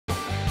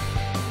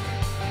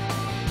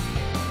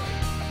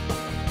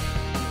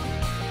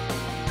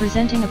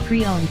Presenting a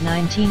pre-owned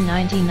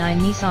 1999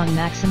 Nissan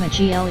Maxima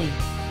GLE.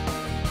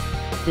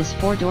 This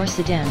four-door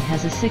sedan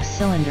has a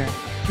six-cylinder,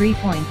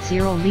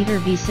 3.0-liter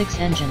V6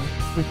 engine,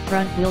 with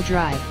front-wheel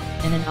drive,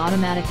 and an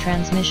automatic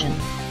transmission.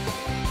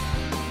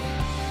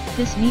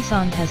 This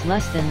Nissan has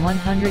less than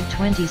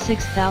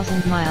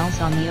 126,000 miles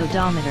on the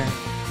odometer.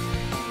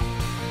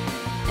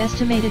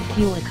 Estimated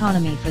fuel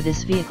economy for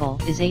this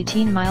vehicle is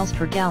 18 miles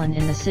per gallon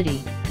in the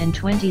city, and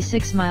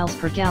 26 miles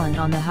per gallon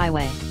on the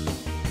highway.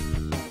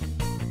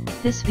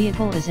 This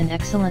vehicle is in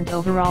excellent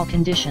overall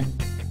condition.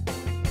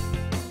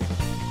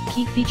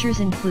 Key features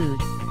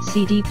include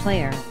CD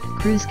player,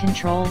 cruise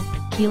control,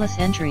 keyless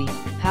entry,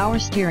 power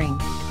steering,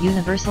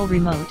 universal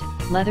remote,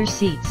 leather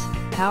seats,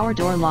 power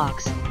door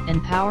locks,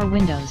 and power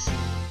windows.